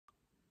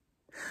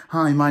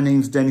Hi, my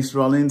name's Dennis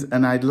Rollins,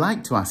 and I'd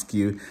like to ask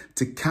you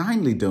to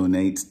kindly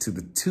donate to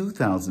the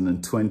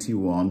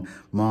 2021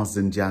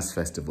 Marsden Jazz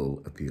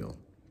Festival appeal.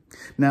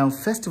 Now,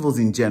 festivals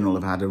in general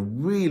have had a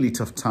really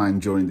tough time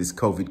during this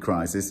COVID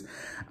crisis,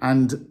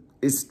 and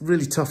it's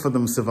really tough for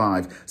them to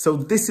survive. So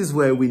this is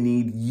where we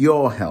need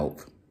your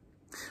help.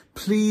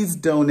 Please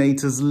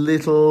donate as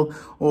little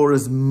or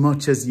as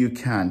much as you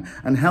can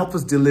and help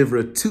us deliver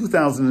a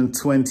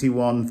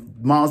 2021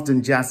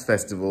 Marsden Jazz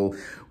Festival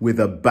with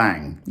a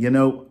bang. You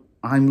know,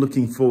 I'm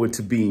looking forward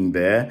to being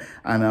there,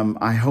 and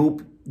I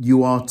hope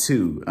you are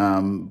too.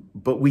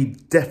 But we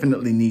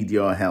definitely need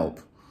your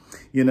help.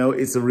 You know,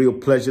 it's a real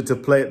pleasure to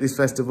play at this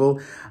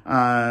festival.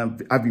 I've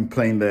been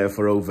playing there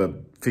for over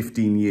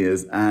 15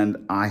 years,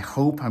 and I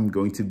hope I'm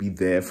going to be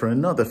there for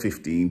another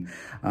 15,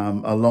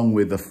 along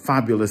with a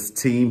fabulous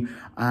team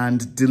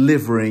and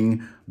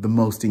delivering the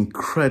most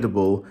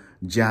incredible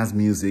jazz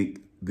music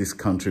this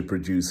country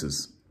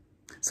produces.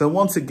 So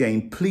once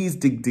again, please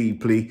dig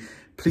deeply.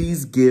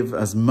 Please give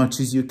as much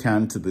as you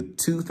can to the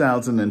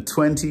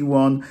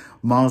 2021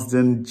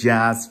 Marsden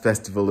Jazz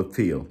Festival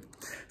appeal.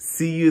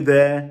 See you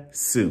there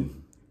soon.